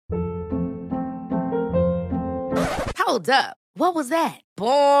Hold up. What was that?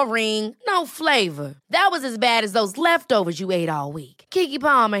 Boring. No flavor. That was as bad as those leftovers you ate all week. Keke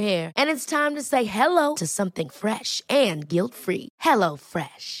Palmer here. And it's time to say hello to something fresh and guilt-free. Hello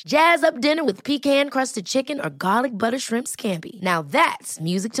Fresh. Jazz up dinner with pecan-crusted chicken or garlic butter shrimp scampi. Now that's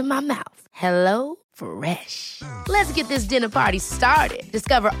music to my mouth. Hello Fresh. Let's get this dinner party started.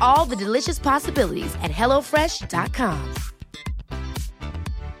 Discover all the delicious possibilities at hellofresh.com.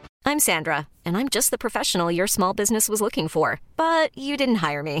 I'm Sandra, and I'm just the professional your small business was looking for. But you didn't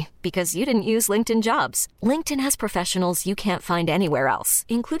hire me because you didn't use LinkedIn Jobs. LinkedIn has professionals you can't find anywhere else,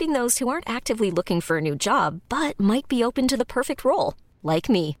 including those who aren't actively looking for a new job, but might be open to the perfect role, like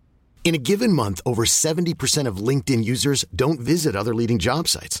me. In a given month, over 70% of LinkedIn users don't visit other leading job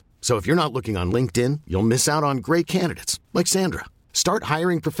sites. So if you're not looking on LinkedIn, you'll miss out on great candidates like Sandra. Start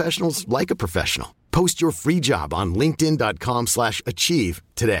hiring professionals like a professional. Post your free job on linkedin.com/achieve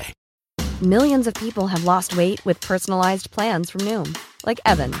today. Millions of people have lost weight with personalized plans from Noom. Like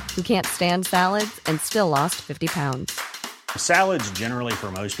Evan, who can't stand salads and still lost 50 pounds. Salads generally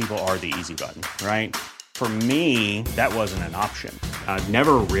for most people are the easy button, right? For me, that wasn't an option. I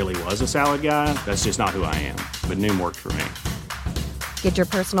never really was a salad guy. That's just not who I am. But Noom worked for me. Get your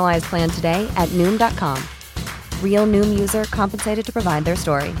personalized plan today at Noom.com. Real Noom user compensated to provide their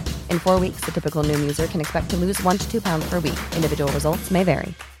story. In 4 weeks, the typical Noom user can expect to lose 1 to 2 pounds per week. Individual results may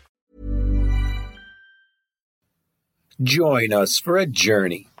vary. Join us for a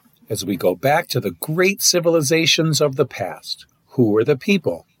journey as we go back to the great civilizations of the past. Who were the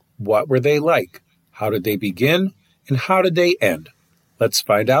people? What were they like? How did they begin? And how did they end? Let's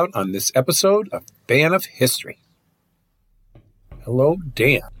find out on this episode of Fan of History. Hello,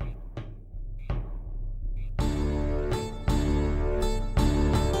 Dan.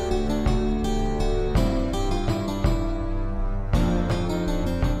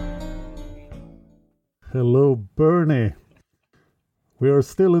 Hello, Bernie. We are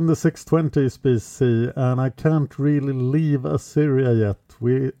still in the 620s BC, and I can't really leave Assyria yet.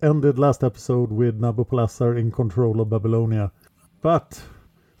 We ended last episode with Nabopolassar in control of Babylonia. But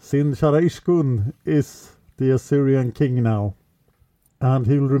Sin-Shara-Ishkun is the Assyrian king now, and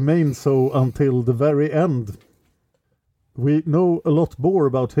he will remain so until the very end. We know a lot more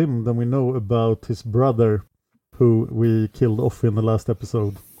about him than we know about his brother, who we killed off in the last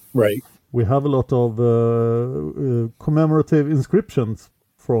episode. Right. We have a lot of commemorative inscriptions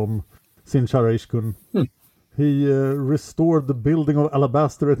from Sin-Shara-Ishkun. He restored the building of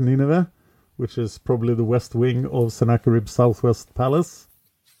Alabaster at Nineveh, which is probably the west wing of Sennacherib's southwest palace.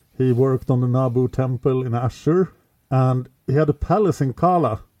 He worked on the Nabu temple in Ashur, and he had a palace in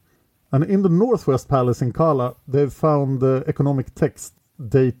Kala. And in the northwest palace in Kala, they've found the economic text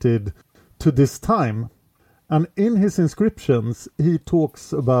dated to this time. And in his inscriptions, he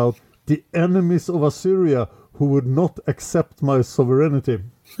talks about the enemies of Assyria who would not accept my sovereignty.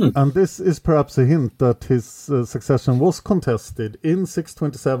 And this is perhaps a hint that his succession was contested in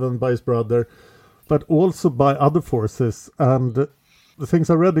 627 by his brother, but also by other forces. And the things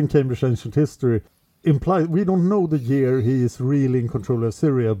I read in Cambridge Ancient History imply we don't know the year he is really in control of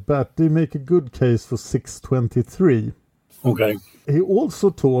Syria, but they make a good case for 623. Okay. He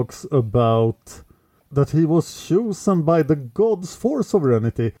also talks about that he was chosen by the gods for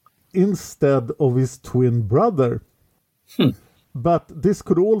sovereignty instead of his twin brother. But this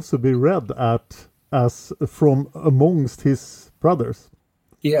could also be read as from amongst his brothers.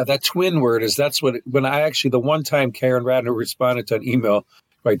 Yeah, that twin word that's what, when I actually, the one time Karen Radner responded to an email,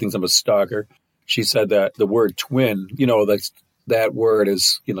 I think I'm a stalker, she said that the word twin, that word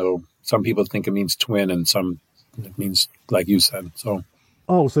is, some people think it means twin and some it means like you said. So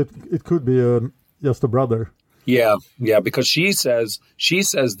it could be just a brother. Yeah, because she says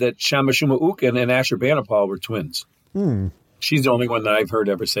that Shamash Shuma Ukin and Ashurbanipal were twins. She's the only one that I've heard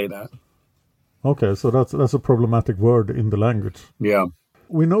ever say that. Okay, so that's a problematic word in the language. Yeah.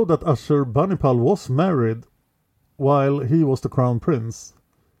 We know that Ashurbanipal was married while he was the crown prince.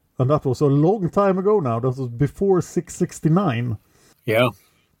 And that was a long time ago now. That was before 669. Yeah.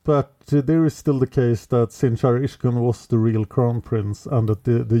 But there is still the case that Sin-Shara-Ishkun was the real crown prince and that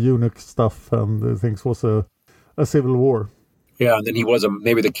the eunuch stuff and the things was a civil war. Yeah, and then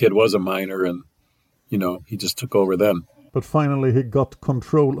maybe the kid was a minor and, he just took over then. But finally he got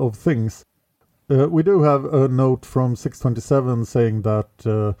control of things. We do have a note from 627 saying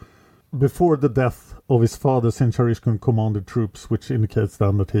that before the death of his father, Sin-Shara-Ishkun commanded troops, which indicates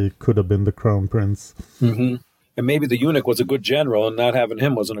then that he could have been the crown prince. Mm-hmm. And maybe the eunuch was a good general, and not having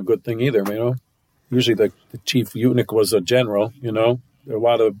him wasn't a good thing either, Usually the chief eunuch was a general, A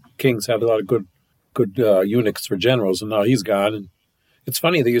lot of kings have a lot of good eunuchs for generals, and now he's gone. And it's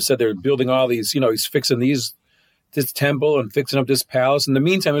funny that you said they're building all these, he's fixing these this temple and fixing up this palace. In the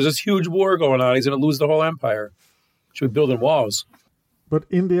meantime, there's this huge war going on. He's going to lose the whole empire. Should be building walls. But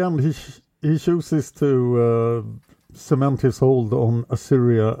in the end, he chooses to cement his hold on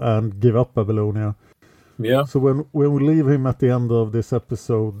Assyria and give up Babylonia. Yeah. So when we leave him at the end of this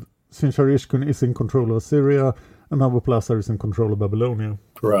episode, Sinjarishkun is in control of Assyria and Nabopolassar is in control of Babylonia.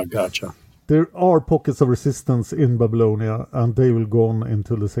 Correct, gotcha. There are pockets of resistance in Babylonia, and they will go on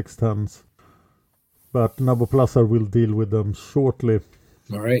into the 610s. But Nabopolassar will deal with them shortly.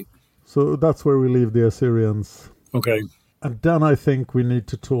 All right. So that's where we leave the Assyrians. Okay. And then I think we need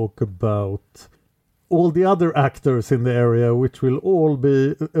to talk about all the other actors in the area, which will all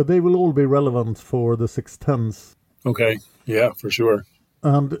be, they will all be relevant for the 610s. Okay. Yeah, for sure.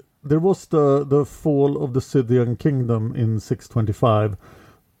 And there was the fall of the Scythian kingdom in 625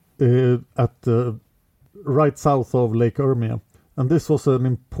 right south of Lake Urmia. And this was an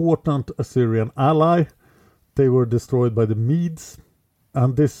important Assyrian ally. They were destroyed by the Medes.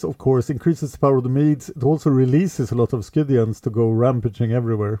 And this, of course, increases the power of the Medes. It also releases a lot of Scythians to go rampaging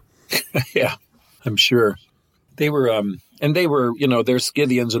everywhere. Yeah, I'm sure. They were, they're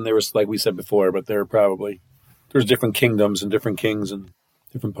Scythians, and they were, like we said before, but they're probably, there's different kingdoms and different kings and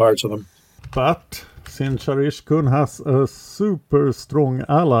different parts of them. But Sinjarishkun has a super strong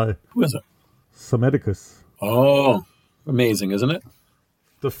ally. Who is it? Psammetichus. Oh, amazing, isn't it?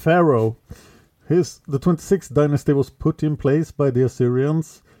 The pharaoh. The 26th dynasty was put in place by the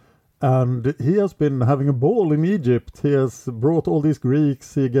Assyrians, and he has been having a ball in Egypt. He has brought all these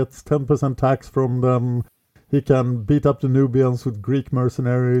Greeks. He gets 10% tax from them. He can beat up the Nubians with Greek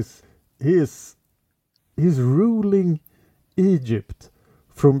mercenaries. He's ruling Egypt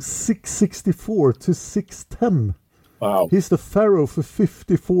from 664 to 610. Wow. He's the pharaoh for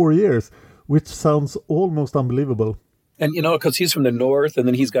 54 years, which sounds almost unbelievable. And, because he's from the north, and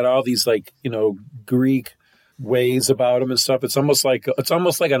then he's got all these, Greek ways about him and stuff. It's almost like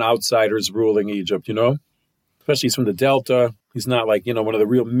an outsider's ruling Egypt, Especially he's from the Delta. He's not one of the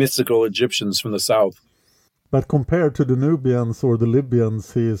real mystical Egyptians from the south. But compared to the Nubians or the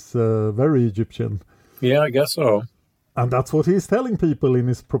Libyans, he is very Egyptian. Yeah, I guess so. And that's what he's telling people in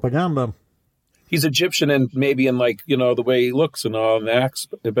his propaganda. He's Egyptian, and maybe in the way he looks and all and acts,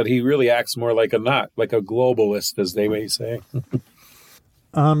 but he really acts more like a globalist, as they may say.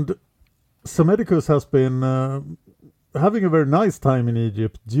 And Psammetichus has been having a very nice time in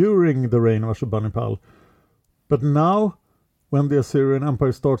Egypt during the reign of Ashurbanipal. But now, when the Assyrian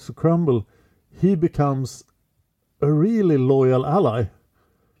Empire starts to crumble, he becomes a really loyal ally.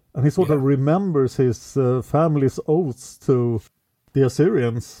 And he sort of remembers his family's oaths to the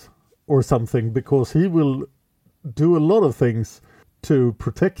Assyrians or something, because he will do a lot of things to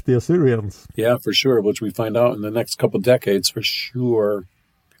protect the Assyrians. Yeah, for sure, which we find out in the next couple decades, for sure.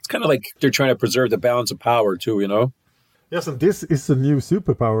 It's kind of like they're trying to preserve the balance of power, too, Yes, and this is a new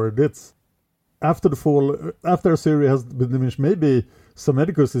superpower. That's after the fall, after Assyria has been diminished, maybe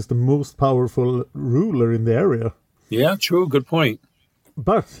Psammetichus is the most powerful ruler in the area. Yeah, true, good point.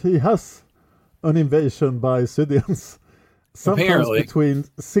 But he has an invasion by Scythians. Sometimes Apparently. Between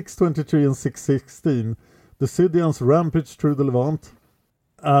 623 and 616, the Scythians rampage through the Levant,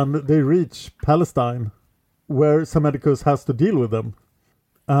 and they reach Palestine, where Psammetichus has to deal with them.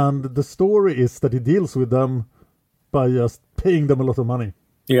 And the story is that he deals with them by just paying them a lot of money.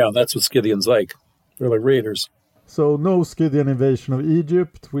 Yeah, that's what Scythians like. They're like raiders. So no Scythian invasion of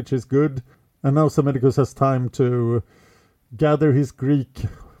Egypt, which is good. And now Psammetichus has time to gather his Greek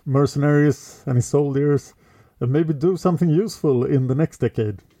mercenaries and his soldiers and maybe do something useful in the next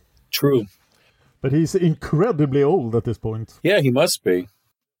decade. True. But he's incredibly old at this point. Yeah, he must be.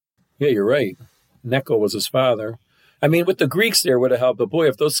 Yeah, you're right. Necho was his father. I mean, with the Greeks there would have helped. But boy,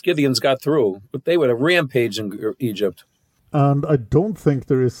 if those Scythians got through, they would have rampaged in Egypt. And I don't think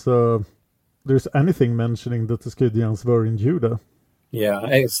there's anything mentioning that the Scythians were in Judah. Yeah,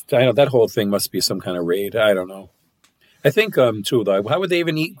 I know that whole thing must be some kind of raid. I don't know. I think, too, though, how would they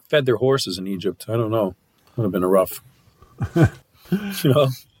even fed their horses in Egypt? I don't know. Would have been a rough. So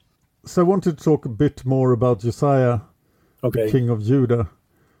I wanted to talk a bit more about Josiah, okay, the king of Judah.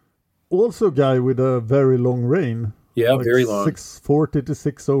 Also a guy with a very long reign. Yeah, very long. 640 to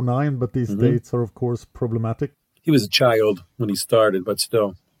 609, but these dates are, of course, problematic. He was a child when he started, but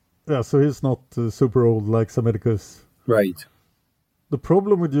still. Yeah, so he's not super old like Psammetichus. Right. The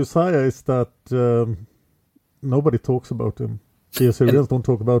problem with Josiah is that nobody talks about him. The Assyrians don't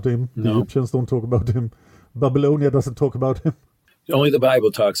talk about him. The Egyptians don't talk about him. Babylonia doesn't talk about him. Only the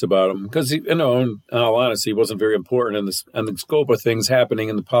Bible talks about him. Because, in all honesty, he wasn't very important in the scope of things happening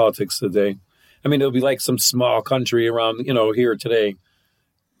in the politics today. I mean, it'll be like some small country around, here today.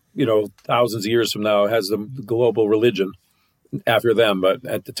 thousands of years from now has the global religion after them. But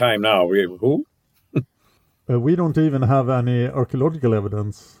at the time now, who? We don't even have any archaeological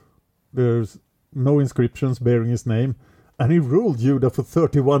evidence. There's no inscriptions bearing his name. And he ruled Judah for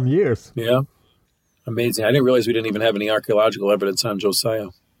 31 years. Yeah. Amazing. I didn't realize we didn't even have any archaeological evidence on Josiah.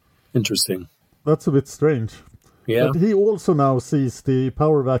 Interesting. That's a bit strange. Yeah. But he also now sees the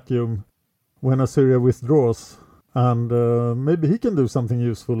power vacuum when Assyria withdraws. And maybe he can do something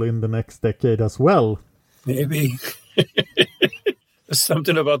useful in the next decade as well. Maybe. There's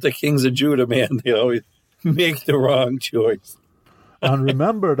something about the kings of Judah, man. They always make the wrong choice. And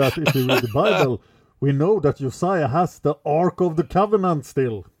remember that if you read the Bible, we know that Josiah has the Ark of the Covenant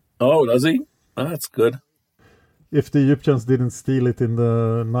still. Oh, does he? Oh, that's good. If the Egyptians didn't steal it in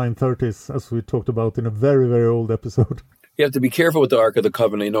the 930s, as we talked about in a very, very old episode. You have to be careful with the Ark of the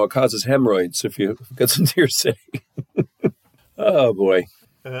Covenant. It causes hemorrhoids if it gets into your city. Oh, boy.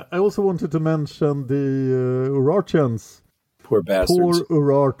 I also wanted to mention the Urartians. Poor bastards. Poor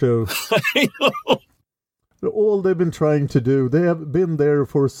Urartu. I know. All they've been trying to do, they have been there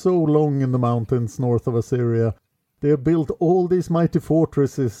for so long in the mountains north of Assyria. They have built all these mighty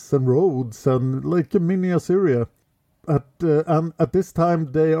fortresses and roads and like a mini Assyria. And at this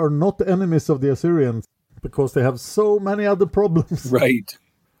time, they are not enemies of the Assyrians because they have so many other problems. Right.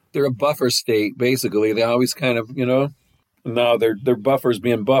 They're a buffer state, basically. They always kind of, now their buffer's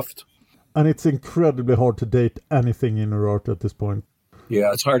being buffed. And it's incredibly hard to date anything in Urartu at this point.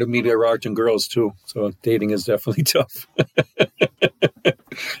 Yeah, it's hard to meet Urartian girls, too. So dating is definitely tough.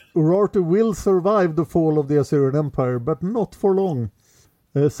 Urartu will survive the fall of the Assyrian Empire, but not for long.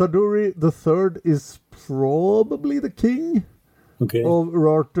 Saduri III is probably the king of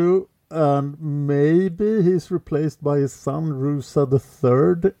Urartu, and maybe he's replaced by his son Rusa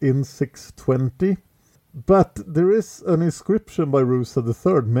III in 620. But there is an inscription by Rusa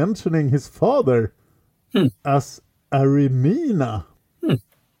III mentioning his father as Arimina,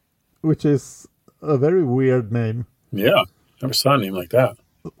 which is a very weird name. Yeah, never saw a name like that.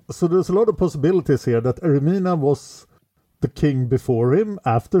 So there's a lot of possibilities here that Arimina was the king before him,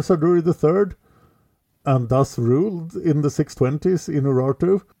 after Saduri III, and thus ruled in the 620s in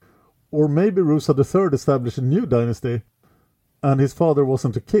Urartu. Or maybe Rusa III established a new dynasty, and his father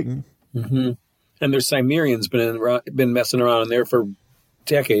wasn't a king. Mm-hmm. And there's Cimmerians been messing around in there for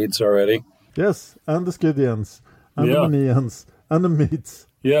decades already. Yes, and the Scythians, and the Manneans, and the Medes.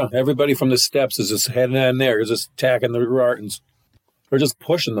 Yeah, everybody from the steppes is just heading in there, is just attacking the Urartans. Or just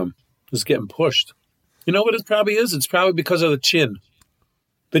pushing them, just getting pushed. You know what it probably is? It's probably because of the Chin.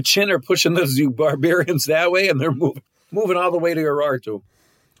 The Chin are pushing those barbarians that way, and they're moving all the way to Urartu.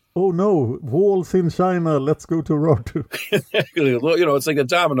 Oh no, walls in China, let's go to Urartu. It's like a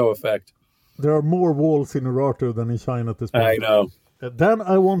domino effect. There are more walls in Urartu than in China at this point. I know. Then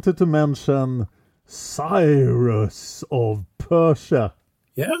I wanted to mention Cyrus of Persia.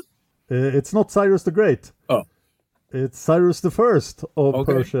 Yeah? It's not Cyrus the Great. Oh. It's Cyrus the First of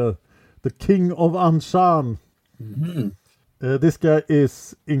Persia, the king of Anshan. Mm-hmm. This guy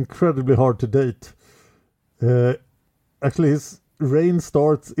is incredibly hard to date. Actually, his reign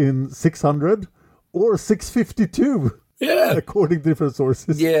starts in 600 or 652. Yeah. According to different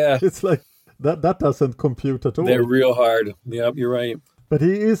sources. Yeah. It's like, that doesn't compute at all. They're real hard. Yep, you're right. But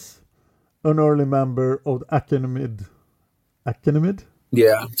he is an early member of the Achaemenid?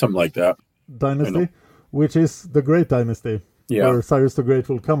 Yeah, something like that. Dynasty, which is the Great Dynasty, where Cyrus the Great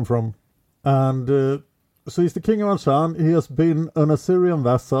will come from. And so he's the king of Anshan. He has been an Assyrian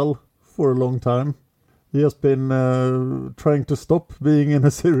vassal for a long time. He has been trying to stop being an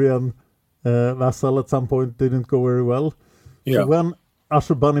Assyrian vassal at some point. Didn't go very well. Yeah. So when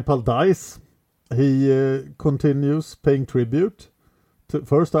Ashurbanipal dies, he continues paying tribute to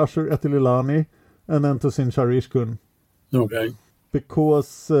first Ashur-etil-ilani and then to Sin-Shar-ishkun. Okay.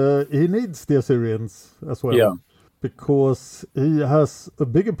 Because he needs the Assyrians as well. Yeah. Because he has a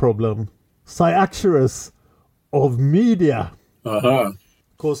bigger problem. Cyaxares of Media. Uh-huh.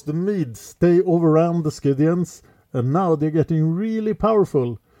 Because the Medes, they overran the Scythians, and now they're getting really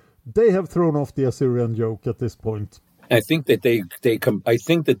powerful. They have thrown off the Assyrian joke at this point. I think that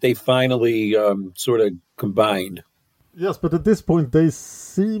they finally sort of combined. Yes, but at this point they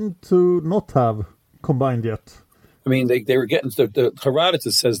seem to not have combined yet. I mean, they were getting the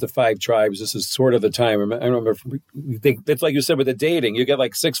Herodotus says the 5 tribes. This is sort of the time. I remember it's like you said with the dating. You get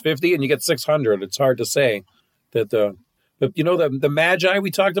like 650 and you get 600. It's hard to say that the Magi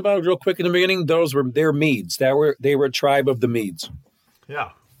we talked about real quick in the beginning. They're Medes. They were a tribe of the Medes. Yeah,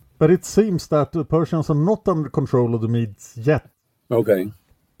 but it seems that the Persians are not under control of the Medes yet. Okay,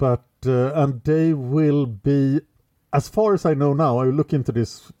 but and they will be, as far as I know now. I will look into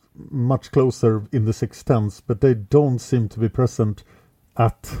this much closer in the 610s, but they don't seem to be present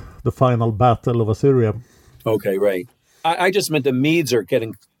at the final battle of Assyria. Okay, right. I just meant the Medes are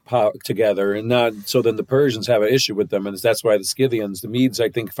getting together, and not so then the Persians have an issue with them, and that's why the Scythians, the Medes, I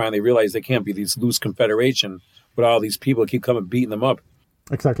think, finally realize they can't be these loose confederation with all these people keep coming beating them up.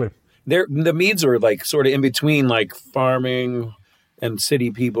 Exactly. The Medes are like sort of in between, like farming and city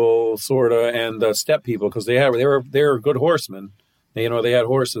people, sort of, and steppe people, because they were good horsemen. They had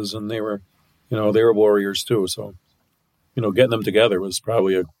horses, and they were warriors too. So, getting them together was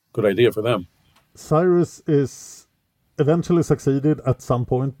probably a good idea for them. Cyrus is eventually succeeded at some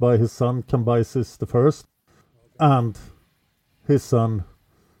point by his son Cambyses I, and his son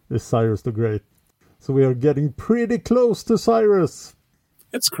is Cyrus the Great. So we are getting pretty close to Cyrus.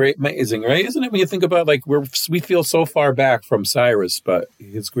 It's great, amazing, right? Isn't it? When you think about we feel so far back from Cyrus, but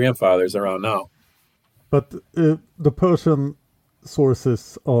his grandfather's around now. But the Persian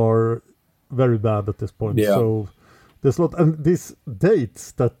sources are very bad at this point. Yeah. So there's a lot, and these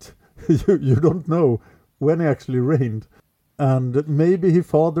dates that you don't know when he actually reigned. And maybe he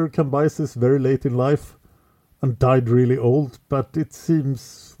fathered Cambyses very late in life and died really old, but it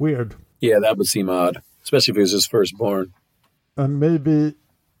seems weird. Yeah, that would seem odd, especially if he was his firstborn. And maybe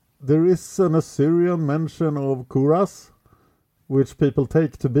there is an Assyrian mention of Kuras, which people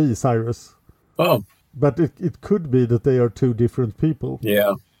take to be Cyrus. Oh. But it could be that they are two different people.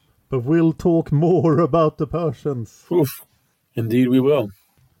 Yeah. But we'll talk more about the Persians. Oof. Indeed we will.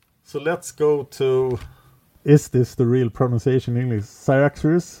 So let's go to... Is this the real pronunciation in English?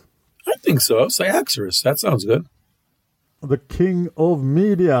 Cyaxares? I think so. Cyaxares. That sounds good. The king of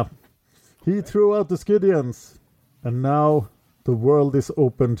Media. He threw out the Scythians. And now the world is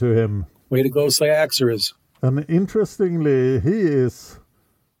open to him. Way to go, Cyaxares. And interestingly, he is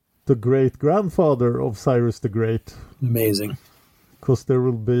the great-grandfather of Cyrus the Great. Amazing. Because there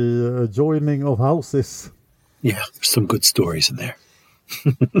will be a joining of houses. Yeah, there's some good stories in there.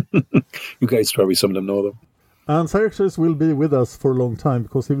 You guys probably some of them know them. And Cyaxares will be with us for a long time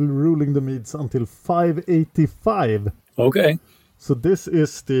because he will be ruling the Medes until 585. Okay. So this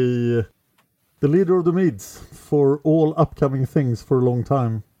is the leader of the Medes for all upcoming things for a long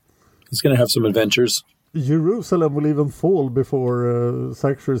time. He's going to have some adventures. Jerusalem will even fall before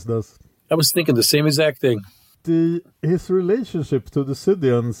Cyaxares does. I was thinking the same exact thing. His relationship to the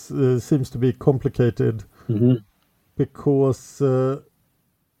Scythians seems to be complicated. Mm-hmm. Because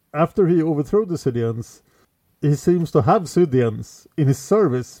after he overthrew the Scythians, he seems to have Scythians in his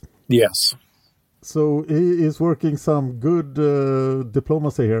service. Yes. So he is working some good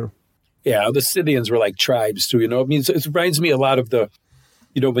diplomacy here. Yeah, the Scythians were like tribes too, I mean, it reminds me a lot of the,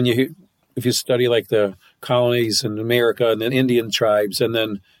 when if you study like the colonies in America and then Indian tribes, and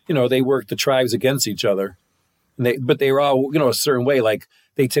then, they worked the tribes against each other. But they were all, a certain way, like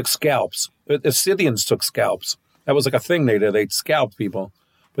they took scalps. The Scythians took scalps. That was like a thing they did. They'd scalp people.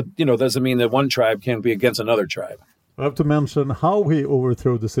 But, doesn't mean that one tribe can't be against another tribe. I have to mention how he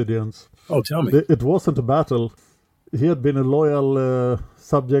overthrew the Scythians. Oh, tell me. It wasn't a battle. He had been a loyal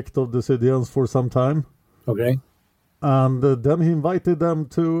subject of the Scythians for some time. Okay. And then he invited them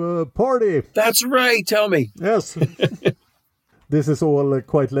to a party. That's right. Tell me. Yes. This is all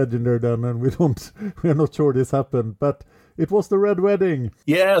quite legendary then, and we are not sure this happened. But it was the Red Wedding.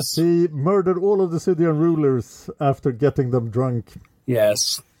 Yes. He murdered all of the Scythian rulers after getting them drunk.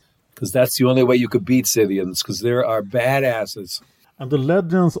 Yes. Because that's the only way you could beat Scythians, because there are badasses. And the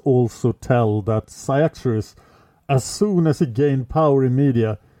legends also tell that Cyaxares, as soon as he gained power in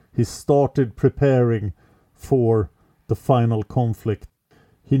Media, he started preparing for the final conflict.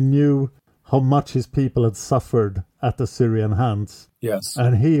 He knew how much his people had suffered at Assyrian hands. Yes.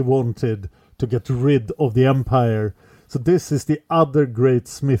 And he wanted to get rid of the empire. So this is the other great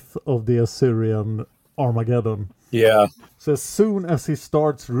smith of the Assyrian Armageddon. Yeah. So as soon as he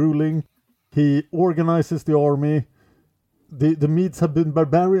starts ruling, he organizes the army. The Medes have been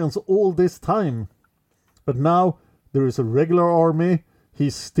barbarians all this time. But now there is a regular army. He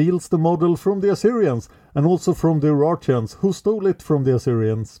steals the model from the Assyrians and also from the Urartians, who stole it from the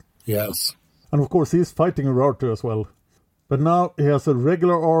Assyrians. Yes. And of course he's fighting Urartu as well. But now he has a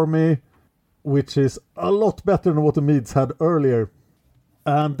regular army, which is a lot better than what the Medes had earlier.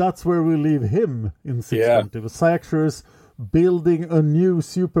 And that's where we leave him in 620. Yeah. Cyaxares building a new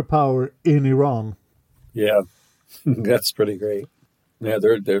superpower in Iran. Yeah, that's pretty great. Yeah,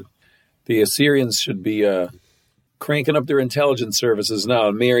 the Assyrians should be cranking up their intelligence services now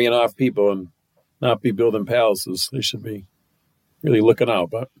and marrying off people and not be building palaces. They should be really looking out.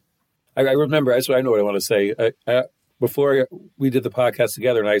 But I remember, I know what I want to say. Before we did the podcast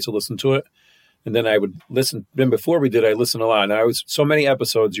together and I used to listen to it, And then I would listen. Then before we did, I listened a lot. And I was so many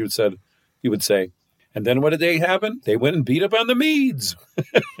episodes. You would say, and then what did they happen? They went and beat up on the Medes.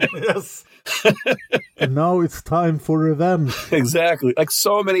 Yes. And now it's time for revenge. Exactly. Like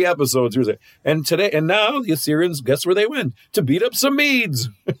so many episodes. You would say, and now the Assyrians, guess where they went? To beat up some Medes.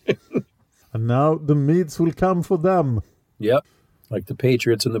 And now the Medes will come for them. Yep. Like the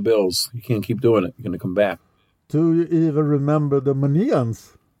Patriots and the Bills. You can't keep doing it. You're going to come back. Do you even remember the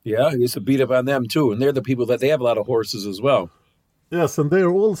Manians? Yeah, he used to beat up on them too. And they're the people they have a lot of horses as well. Yes, and they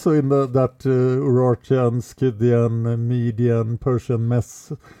are also in that Urartian, Scythian, Median, Persian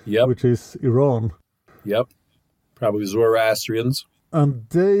mess, which is Iran. Yep. Probably Zoroastrians. And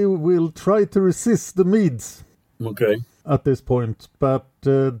they will try to resist the Medes. Okay. At this point, but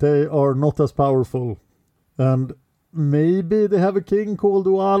they are not as powerful. And maybe they have a king called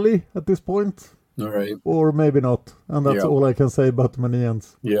Uali at this point. All right. Or maybe not. And that's all I can say about the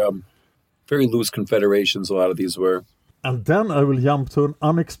Manians. Yeah. Very loose confederations, a lot of these were. And then I will jump to an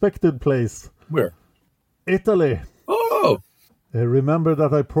unexpected place. Where? Italy. Oh! Remember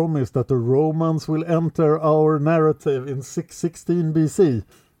that I promised that the Romans will enter our narrative in 616 BC.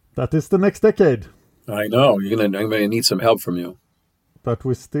 That is the next decade. I know. I'm going to need some help from you. But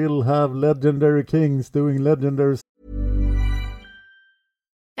we still have legendary kings doing legendary...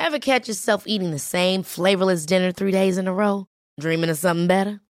 Ever catch yourself eating the same flavorless dinner 3 days in a row? Dreaming of something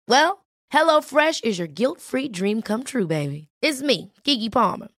better? Well, HelloFresh is your guilt-free dream come true, baby. It's me, Keke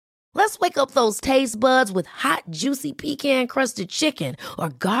Palmer. Let's wake up those taste buds with hot, juicy pecan-crusted chicken or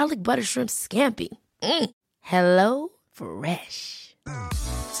garlic butter shrimp scampi. Hello Fresh.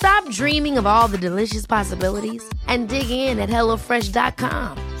 Stop dreaming of all the delicious possibilities and dig in at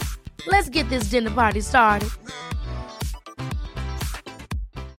HelloFresh.com. Let's get this dinner party started.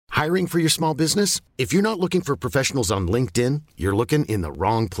 Hiring for your small business? If you're not looking for professionals on LinkedIn, you're looking in the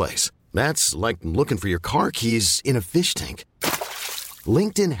wrong place. That's like looking for your car keys in a fish tank.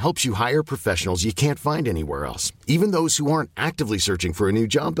 LinkedIn helps you hire professionals you can't find anywhere else, even those who aren't actively searching for a new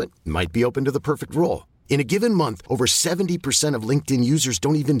job but might be open to the perfect role. In a given month, over 70% of LinkedIn users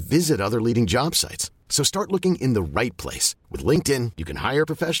don't even visit other leading job sites. So start looking in the right place. With LinkedIn, you can hire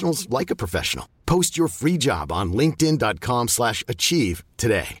professionals like a professional. Post your free job on linkedin.com/achieve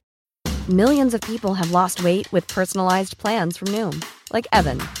today. Millions of people have lost weight with personalized plans from Noom. Like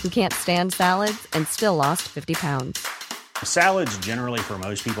Evan, who can't stand salads and still lost 50 pounds. Salads generally for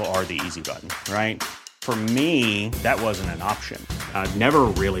most people are the easy button, right? For me, that wasn't an option. I never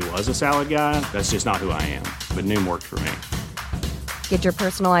really was a salad guy. That's just not who I am. But Noom worked for me. Get your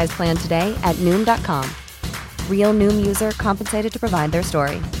personalized plan today at Noom.com. Real Noom user compensated to provide their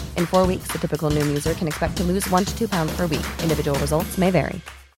story. In 4 weeks, the typical Noom user can expect to lose 1 to 2 pounds per week. Individual results may vary.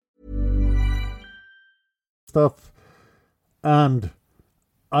 Stuff. And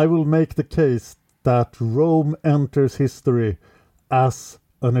I will make the case that Rome enters history as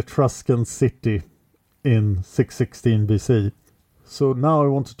an Etruscan city in 616 BC. So now I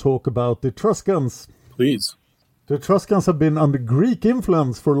want to talk about the Etruscans. Please. The Etruscans have been under Greek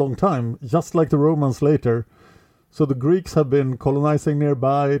influence for a long time, just like the Romans later. So the Greeks have been colonizing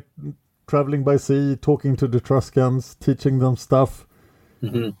nearby, traveling by sea, talking to the Etruscans, teaching them stuff.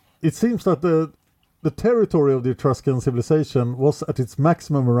 Mm-hmm. It seems that the territory of the Etruscan civilization was at its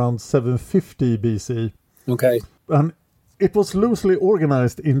maximum around 750 BC. Okay. And it was loosely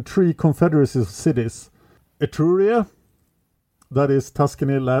organized in 3 confederacies of cities. Etruria, that is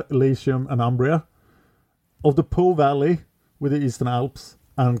Tuscany, Latium and Umbria. Of the Po Valley with the Eastern Alps,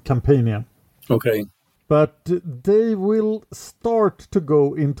 and Campania. Okay. But they will start to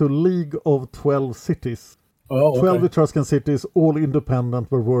go into League of 12 cities. Oh, okay. 12 Etruscan cities, all independent,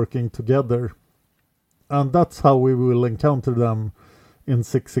 were working together. And that's how we will encounter them in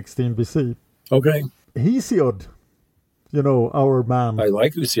 616 BC. Okay. Hesiod, our man. I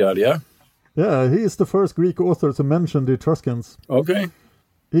like Hesiod, yeah. Yeah, he is the first Greek author to mention the Etruscans. Okay.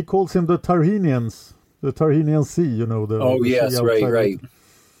 He calls him the Tyrrhenians, the Tyrrhenian Sea, Oh, yes, right.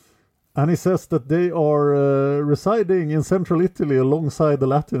 And he says that they are residing in central Italy alongside the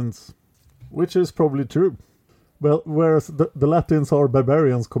Latins, which is probably true. Well, whereas the Latins are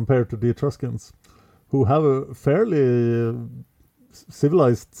barbarians compared to the Etruscans, who have a fairly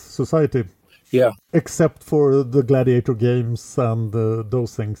civilized society. Yeah. Except for the gladiator games and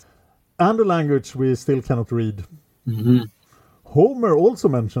those things. And a language we still cannot read. Mm-hmm. Homer also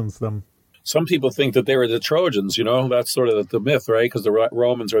mentions them. Some people think that they were the Trojans, That's sort of the myth, right? Because the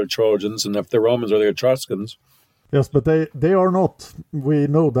Romans are the Trojans, and if the Romans are the Etruscans. Yes, but they are not. We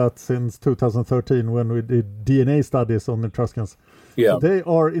know that since 2013 when we did DNA studies on Etruscans. Yeah. They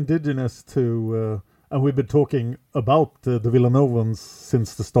are indigenous to And we've been talking about the Villanovans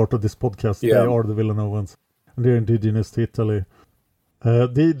since the start of this podcast. Yeah. They are the Villanovans, and they're indigenous to Italy.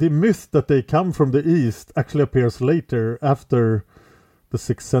 The myth that they come from the east actually appears later, after the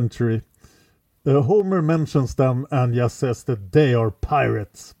 6th century. Homer mentions them and just says that they are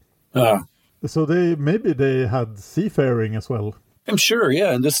pirates. So maybe they had seafaring as well. I'm sure,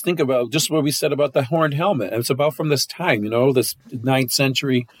 yeah. And just think about just what we said about the horned helmet. It's about from this time, this 9th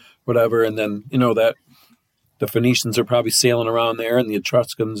century, whatever. And then, that the Phoenicians are probably sailing around there, and the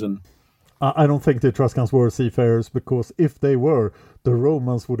Etruscans. And I don't think the Etruscans were seafarers, because if they were, the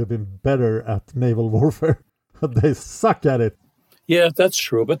Romans would have been better at naval warfare. They suck at it. Yeah, that's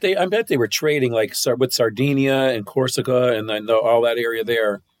true. But I bet they were trading like with Sardinia and Corsica and all that area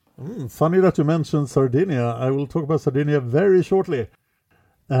there. Funny that you mentioned Sardinia. I will talk about Sardinia very shortly.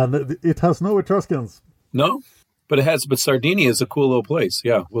 And it has no Etruscans. No? But Sardinia is a cool little place.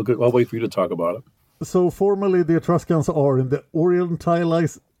 Yeah, I'll wait for you to talk about it. So formally the Etruscans are in the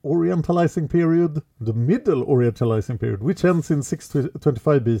Orientalizing period, the Middle Orientalizing period, which ends in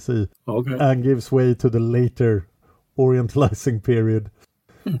 625 BC. Okay. And gives way to the later Orientalizing period.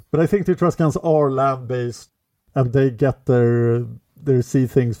 But I think the Etruscans are land-based, and they get their sea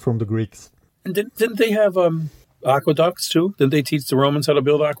things from the Greeks. And didn't they have aqueducts too? Didn't they teach the Romans how to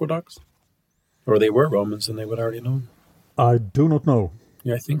build aqueducts? Or they were Romans and they would already know? I do not know.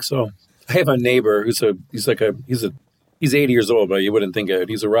 Yeah, I think so. I have a neighbor he's 80 years old, but you wouldn't think it.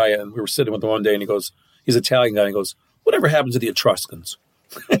 He's a riot, and we were sitting with him one day, and he goes, he's an Italian guy, and he goes, "Whatever happened to the Etruscans?"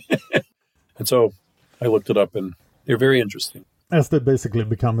 And so I looked it up, and they're very interesting. As they basically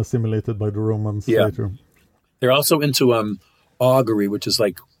become assimilated by the Romans later. They're also into augury, which is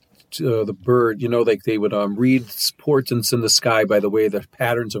like the bird, like they would read portents in the sky by the way the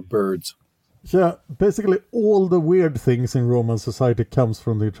patterns of birds. Yeah, basically all the weird things in Roman society comes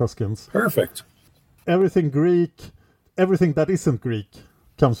from the Etruscans. Perfect. Everything Greek, everything that isn't Greek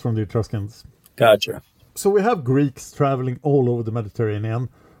comes from the Etruscans. Gotcha. So we have Greeks traveling all over the Mediterranean.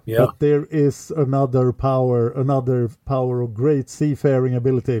 Yeah. But there is another power of great seafaring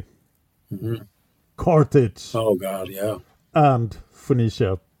ability. Mm-hmm. Carthage. Oh, God, yeah. And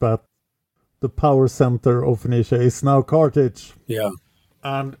Phoenicia. But the power center of Phoenicia is now Carthage. Yeah.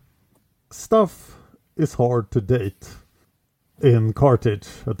 And stuff is hard to date in Carthage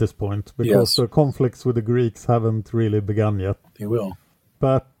at this point, because the conflicts with the Greeks haven't really begun yet. They will.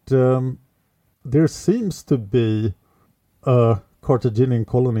 But there seems to be a Carthaginian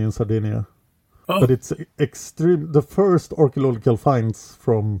colony in Sardinia. Oh. But it's extreme. The first archaeological finds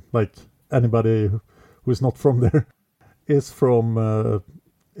from anybody who is not from there is Phoenician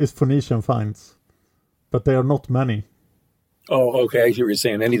finds, but they are not many. Oh, okay. I see what you're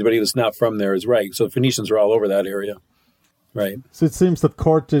saying. Anybody that's not from there is right. So the Phoenicians are all over that area. Right. So it seems that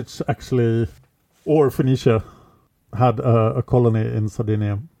Carthage actually, or Phoenicia, had a colony in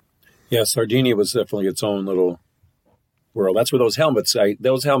Sardinia. Yeah, Sardinia was definitely its own little world. That's where those helmets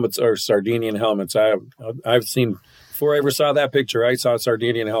are Sardinian helmets. I've seen, before I ever saw that picture, I saw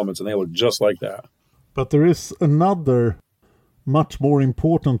Sardinian helmets, and they look just like that. But there is another much more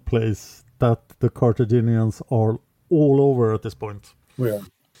important place that the Carthaginians are all over at this point. Where?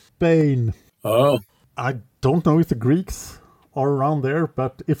 Spain. Oh. I don't know if the Greeks are around there,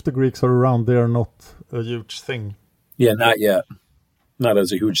 but if the Greeks are around, they are not a huge thing. Yeah, not yet. Not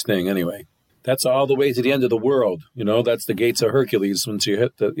as a huge thing, anyway. That's all the way to the end of the world. That's the gates of Hercules once you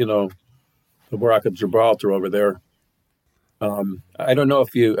hit the Rock of Gibraltar over there. I don't know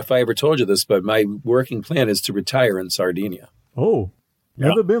if I ever told you this, but my working plan is to retire in Sardinia. Oh,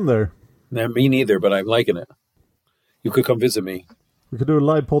 never been there. Me neither, but I'm liking it. You could come visit me. We could do a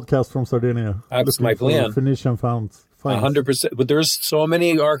live podcast from Sardinia. That's my plan. Phoenician finds. 100%. But there's so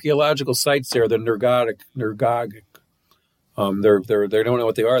many archaeological sites there. The Nergog. They don't know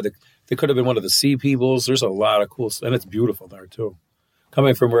what they are. They could have been one of the sea peoples. There's a lot of cool stuff, and it's beautiful there too.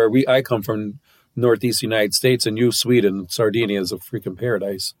 Coming from where I come from, Northeast United States, and Sweden, Sardinia is a freaking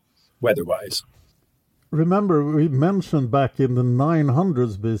paradise, weather-wise. Remember, we mentioned back in the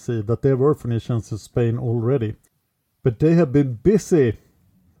 900s BC that there were Phoenicians in Spain already. But they have been busy,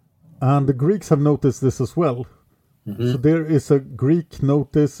 and the Greeks have noticed this as well. Mm-hmm. So there is a Greek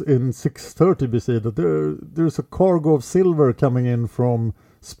notice in 630 BC that there's a cargo of silver coming in from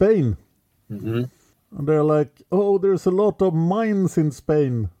Spain. Mm-hmm. And they're like, oh, there's a lot of mines in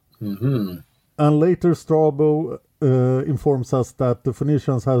Spain. Mm-hmm. And later Strabo informs us that the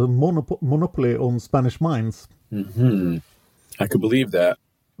Phoenicians have a monopoly on Spanish mines. Mm-hmm. I could believe that.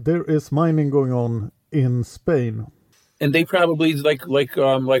 There is mining going on in Spain. And they probably like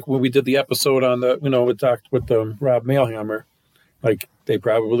when we did the episode on we talked with Rob Mailhammer, They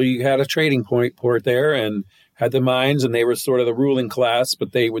probably had a trading port there and had the mines, and they were sort of the ruling class,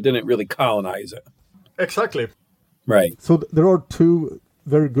 but they didn't really colonize it. Exactly. Right. So there are two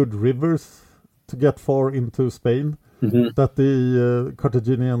very good rivers to get far into Spain that the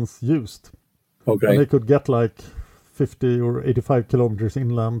Carthaginians used. Okay. And they could get like 50 or 85 kilometers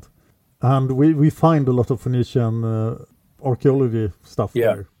inland. And we find a lot of Phoenician archaeology stuff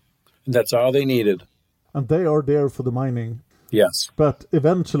there. And that's all they needed. And they are there for the mining. Yes. But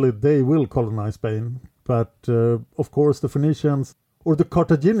eventually they will colonize Spain. But of course the Phoenicians, or the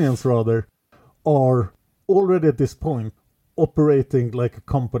Carthaginians rather, are already at this point operating like a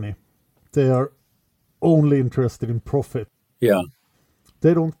company. They are only interested in profit. Yeah.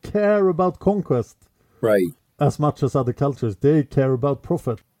 They don't care about conquest. Right. As much as other cultures. They care about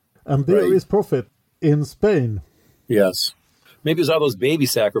profit. And there is profit in Spain. Yes. Maybe it's all those baby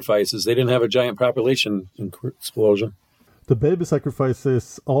sacrifices. They didn't have a giant population explosion. The baby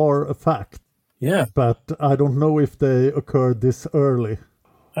sacrifices are a fact. Yeah. But I don't know if they occurred this early.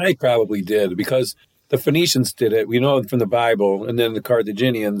 I probably did, because the Phoenicians did it. We know from the Bible, and then the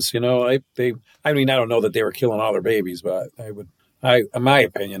Carthaginians. I don't know that they were killing all their babies, but in my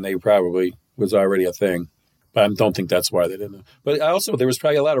opinion, they probably was already a thing. But I don't think that's why they didn't. But also, there was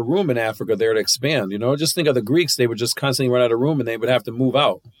probably a lot of room in Africa there to expand. Just think of the Greeks; they would just constantly run out of room, and they would have to move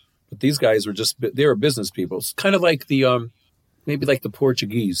out. But these guys they were business people. It's kind of like maybe like the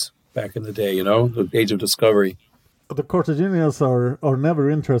Portuguese back in the day. The Age of Discovery. The Carthaginians are never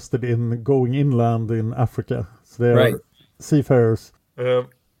interested in going inland in Africa. So they are seafarers.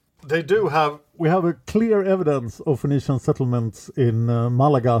 We have a clear evidence of Phoenician settlements in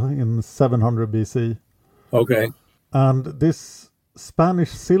Malaga in 700 BC. Okay. And this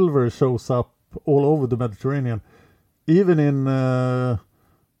Spanish silver shows up all over the Mediterranean. Even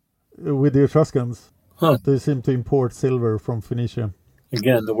with the Etruscans. Huh. They seem to import silver from Phoenicia.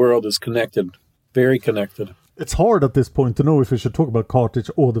 Again, the world is connected. Very connected. It's hard at this point to know if we should talk about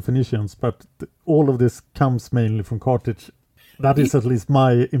Carthage or the Phoenicians, but all of this comes mainly from Carthage. That is at least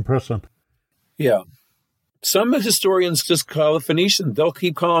my impression. Yeah. Some historians just call it Phoenician. They'll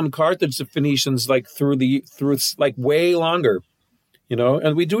keep calling Carthage the Phoenicians through way longer.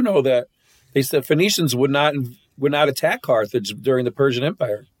 And we do know that they said Phoenicians would not attack Carthage during the Persian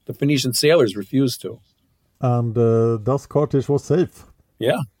Empire. The Phoenician sailors refused to. And thus Carthage was safe.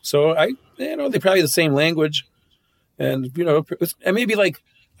 Yeah. So they probably the same language. And, maybe like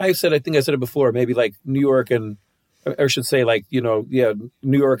I think I said it before, maybe like New York and, I should say New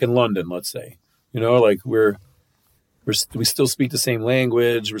York and London, let's say, we still speak the same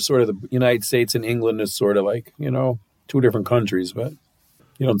language. We're sort of the United States and England is sort of like, two different countries, but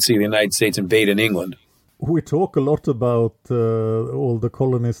you don't see the United States invading England. We talk a lot about all the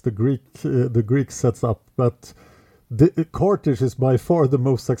colonies the Greeks sets up, but Carthage is by far the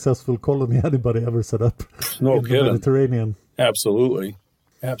most successful colony anybody ever set up in the Mediterranean. Absolutely.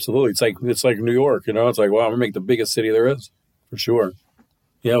 It's like New York, It's like, wow, I'm gonna make the biggest city there is, for sure.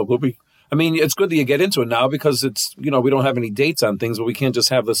 Yeah, we'll be. I mean, it's good that you get into it now because it's we don't have any dates on things, but we can't just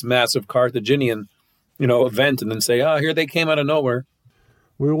have this massive Carthaginian, event and then say, here they came out of nowhere.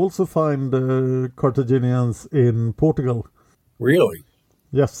 We also find Carthaginians in Portugal. Really?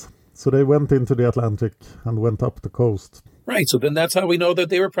 Yes. So they went into the Atlantic and went up the coast. Right. So then that's how we know that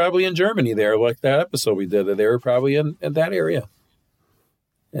they were probably in Germany there, like that episode we did, that they were probably in that area.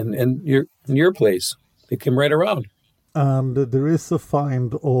 And your place. They came right around. And there is a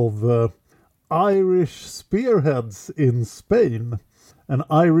find of Irish spearheads in Spain and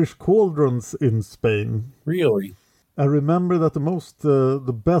Irish cauldrons in Spain. Really? I remember that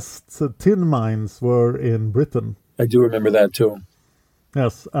the best tin mines were in Britain. I do remember that too.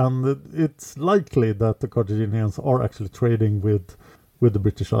 Yes, and it's likely that the Carthaginians are actually trading with the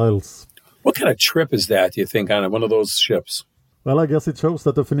British Isles. What kind of trip is that, do you think, on one of those ships? Well, I guess it shows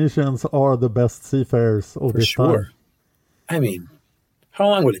that the Phoenicians are the best seafarers of this time. I mean, how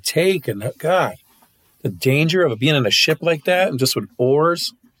long would it take? And God, the danger of being on a ship like that and just with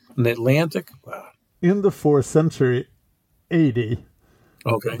oars in the Atlantic? Wow. In the 4th century AD,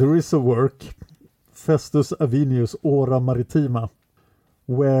 there is a work, Festus Avinius' Ora Maritima,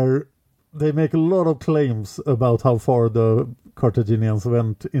 where they make a lot of claims about how far the Carthaginians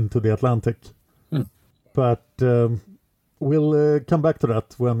went into the Atlantic. But we'll come back to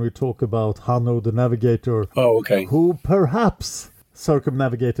that when we talk about Hanno the Navigator, who perhaps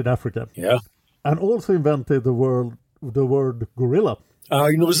circumnavigated Africa. Yeah. And also invented the word gorilla.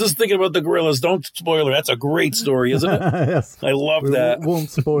 I was just thinking about the gorillas. Don't spoil it. That's a great story, isn't it? Yes. I love that. We won't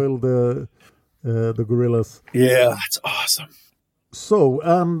spoil the gorillas. Yeah, that's awesome. So,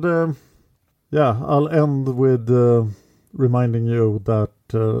 and I'll end with reminding you that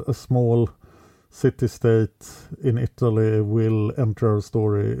a small city-state in Italy will enter our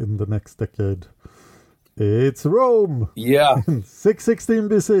story in the next decade. It's Rome! Yeah. In 616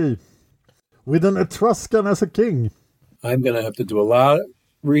 BC, with an Etruscan as a king. I'm going to have to do a lot of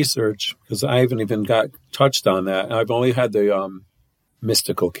research because I haven't even got touched on that. I've only had the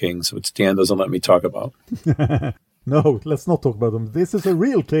mystical kings, which Dan doesn't let me talk about. No, let's not talk about them. This is a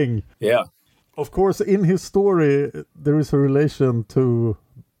real king. Yeah. Of course, in his story, there is a relation to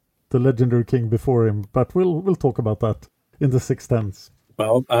the legendary king before him, but we'll talk about that in the 610s.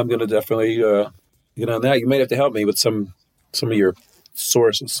 Well, I'm going to definitely get on that. You might have to help me with some of your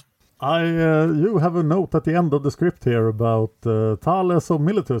sources. You have a note at the end of the script here about Thales of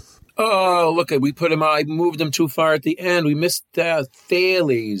Miletus. Oh, look, we put him. I moved him too far at the end. We missed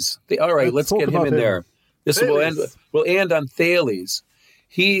Thales. All right, let's get him in there. We'll end on Thales.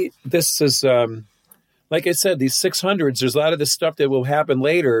 This is like I said, these 600s. There's a lot of this stuff that will happen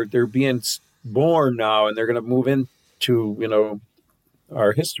later. They're being born now, and they're going to move into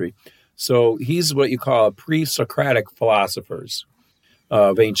our history. So he's what you call a pre-Socratic philosophers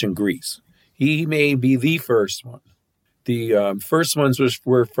of ancient Greece. He may be the first one. The first ones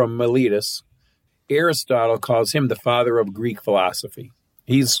were from Miletus. Aristotle calls him the father of Greek philosophy.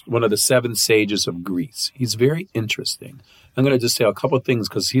 He's one of the 7 sages of Greece. He's very interesting. I'm going to just say a couple of things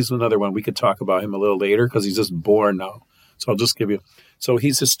because he's another one. We could talk about him a little later because he's just born now. So I'll just give you. So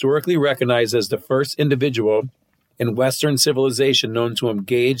he's historically recognized as the first individual in Western civilization known to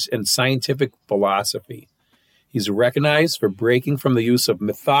engage in scientific philosophy. He's recognized for breaking from the use of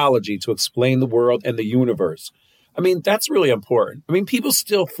mythology to explain the world and the universe. I mean, that's really important. I mean, people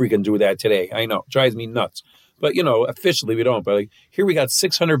still freaking do that today. I know, it drives me nuts. But, officially we don't. But here we got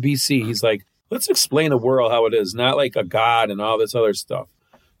 600 BC. He's like, let's explain the world how it is, not like a god and all this other stuff,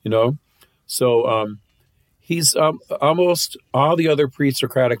 So he's almost all the other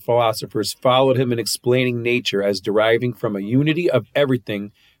pre-Socratic philosophers followed him in explaining nature as deriving from a unity of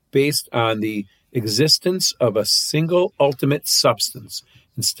everything based on the existence of a single ultimate substance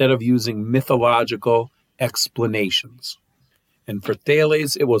instead of using mythological explanations. And for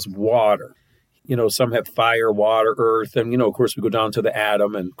Thales, it was water. Some have fire, water, earth, and, of course, we go down to the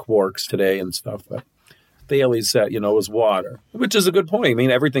atom and quarks today and stuff. But Thales said, was water, which is a good point. I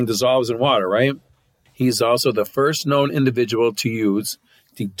mean, everything dissolves in water, right? He's also the first known individual to use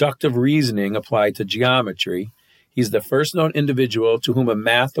deductive reasoning applied to geometry. He's the first known individual to whom a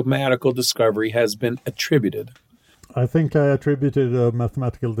mathematical discovery has been attributed. I think I attributed a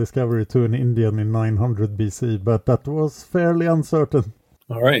mathematical discovery to an Indian in 900 BC, but that was fairly uncertain.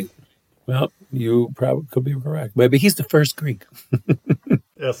 All right. Well, you probably could be correct. Maybe he's the first Greek.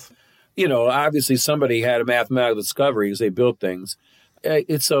 Yes. Obviously somebody had a mathematical discovery because they built things.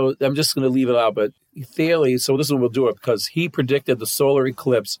 So I'm just going to leave it out. But Thales, so this one will do it because he predicted the solar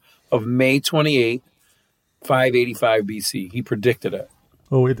eclipse of May 28, 585 BC. He predicted it.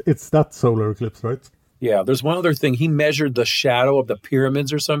 Oh, it's that solar eclipse, right? Yeah, there's one other thing. He measured the shadow of the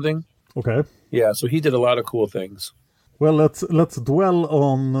pyramids or something. Okay. Yeah, so he did a lot of cool things. Well, let's dwell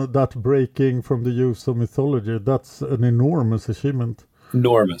on that breaking from the use of mythology. That's an enormous achievement.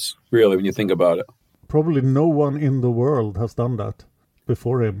 Enormous, really, when you think about it. Probably no one in the world has done that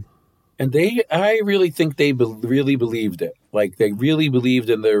before him. And I really think they really believed it. Like, they really believed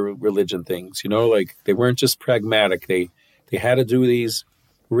in their religion things, like they weren't just pragmatic. They had to do these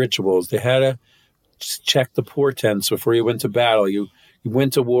rituals. They had to check the portents before you went to battle. You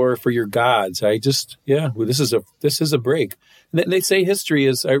went to war for your gods. This is a break. And they say history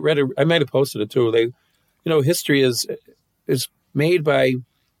is, I might have posted it too. History is made by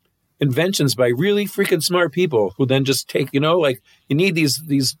inventions by really freaking smart people who then just take, you need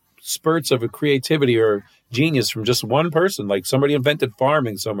these spurts of a creativity or genius from just one person. Like somebody invented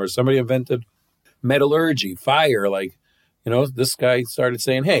farming somewhere, somebody invented metallurgy, fire. This guy started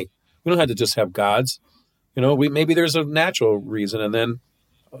saying, hey, we don't have to just have gods. Maybe there's a natural reason. And then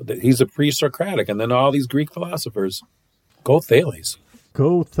he's a pre-Socratic. And then all these Greek philosophers. Go Thales.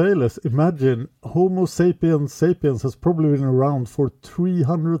 Go Thales. Imagine Homo sapiens sapiens has probably been around for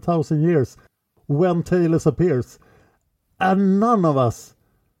 300,000 years when Thales appears. And none of us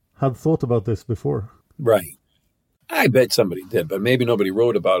had thought about this before. Right. I bet somebody did, but maybe nobody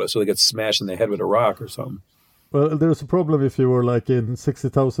wrote about it, so they get smashed in the head with a rock or something. Well, there's a problem if you were like in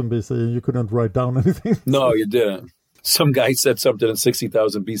 60,000 BC and you couldn't write down anything. No, you didn't. Some guy said something in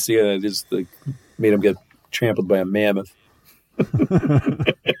 60,000 BC and it just made him get trampled by a mammoth.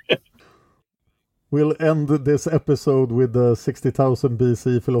 We'll end this episode with the 60,000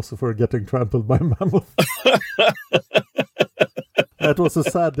 BC philosopher getting trampled by a mammoth. It was a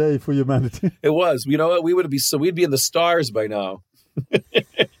sad day for humanity. It was. You know what? We'd be in the stars by now.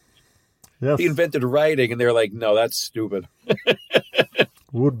 Yes. He invented writing, and they're like, no, that's stupid.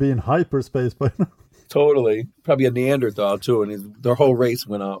 Would be in hyperspace by now. Totally. Probably a Neanderthal, too, and their whole race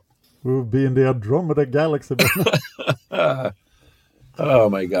went out. We would be in the Andromeda Galaxy by now. Oh,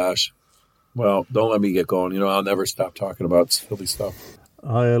 my gosh. Well, don't let me get going. I'll never stop talking about silly stuff.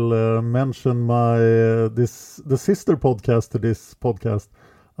 I'll mention the sister podcast to this podcast.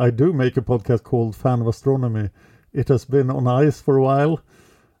 I do make a podcast called Fan of Astronomy. It has been on ice for a while,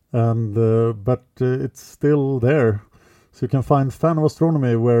 and but it's still there. So you can find Fan of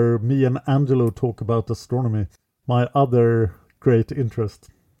Astronomy, where me and Angelo talk about astronomy, my other great interest.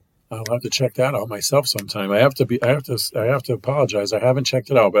 I'll have to check that out myself sometime. I have to apologize. I haven't checked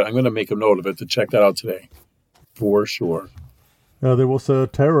it out, but I'm going to make a note of it to check that out today, for sure. There was a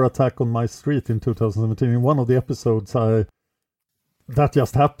terror attack on my street in 2017. In one of the episodes, that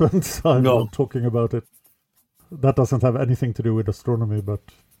just happened. So I'm not talking about it. That doesn't have anything to do with astronomy, but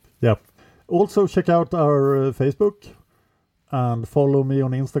yeah. Also, check out our Facebook and follow me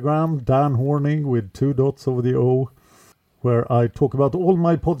on Instagram, Dan Horning with 2 dots over the O, where I talk about all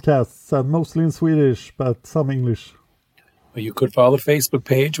my podcasts, mostly in Swedish, but some English. Well, you could follow the Facebook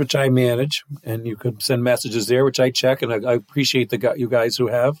page, which I manage, and you could send messages there, which I check, and I appreciate you guys who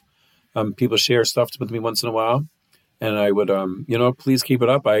have. People share stuff with me once in a while, and I would, please keep it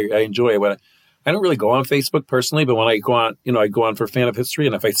up. I enjoy it. I don't really go on Facebook personally, but when I go on, I go on for Fan of History,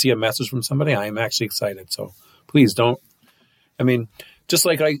 and if I see a message from somebody, I am actually excited. So please don't. I mean, just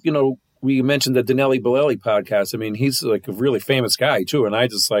like we mentioned the Danelli Bolelli podcast. I mean, he's like a really famous guy too. And I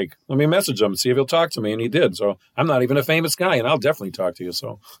just let me message him, see if he'll talk to me. And he did. So I'm not even a famous guy, and I'll definitely talk to you.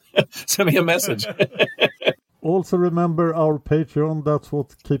 So send me a message. Also remember our Patreon. That's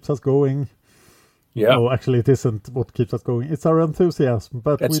what keeps us going. Yeah. Oh, actually, it isn't what keeps us going. It's our enthusiasm,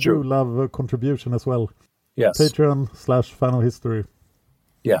 but That's we true. do love a contribution as well. Yes. Patreon.com/Fan of History.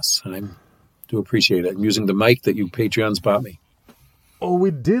 Yes. And I do appreciate it. I'm using the mic that you Patreons bought me. Oh,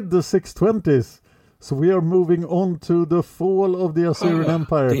 we did the 620s. So we are moving on to the fall of the Assyrian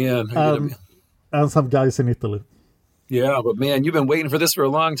Empire. Dan, and some guys in Italy. Yeah, but man, you've been waiting for this for a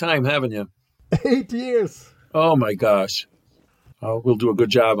long time, haven't you? 8 years. Oh my gosh. We'll do a good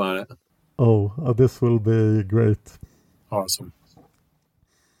job on it. Oh, this will be great. Awesome.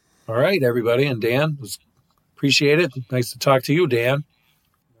 All right, everybody. And Dan, appreciate it. Nice to talk to you, Dan.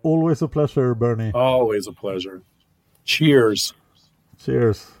 Always a pleasure, Bernie. Always a pleasure. Cheers.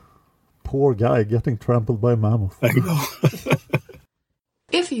 Cheers. Poor guy getting trampled by a mammoth. I know.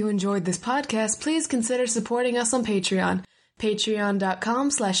 If you enjoyed this podcast, please consider supporting us on Patreon.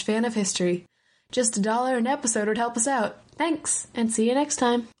 Patreon.com/fanofhistory. Just $1 an episode would help us out. Thanks, and see you next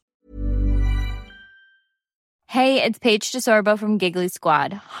time. Hey, it's Paige DeSorbo from Giggly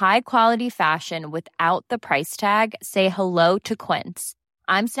Squad. High quality fashion without the price tag. Say hello to Quince.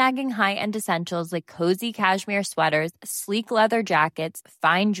 I'm snagging high-end essentials like cozy cashmere sweaters, sleek leather jackets,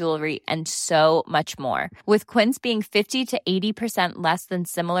 fine jewelry, and so much more. With Quince being 50 to 80% less than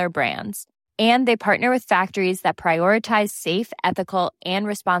similar brands. And they partner with factories that prioritize safe, ethical, and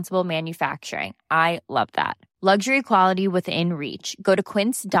responsible manufacturing. I love that. Luxury quality within reach. Go to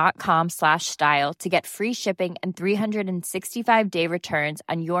quince.com/style to get free shipping and 365-day returns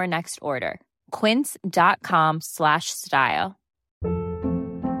on your next order. Quince.com/style.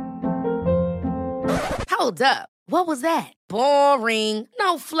 Hold up. What was that? Boring.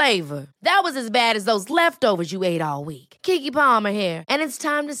 No flavor. That was as bad as those leftovers you ate all week. Keke Palmer here, and it's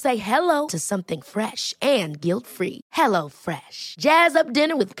time to say hello to something fresh and guilt-free. Hello Fresh. Jazz up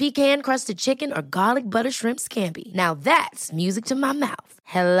dinner with pecan-crusted chicken or garlic butter shrimp scampi. Now that's music to my mouth.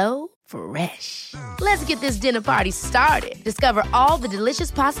 Hello Fresh. Let's get this dinner party started. Discover all the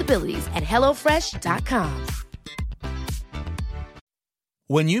delicious possibilities at hellofresh.com.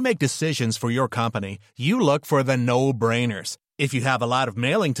 When you make decisions for your company, you look for the no-brainers. If you have a lot of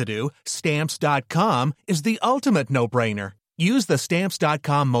mailing to do, Stamps.com is the ultimate no-brainer. Use the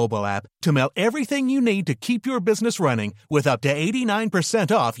Stamps.com mobile app to mail everything you need to keep your business running with up to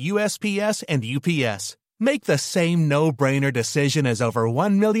 89% off USPS and UPS. Make the same no-brainer decision as over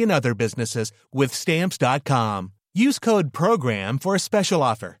 1 million other businesses with Stamps.com. Use code PROGRAM for a special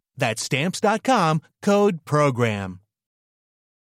offer. That's Stamps.com, code PROGRAM.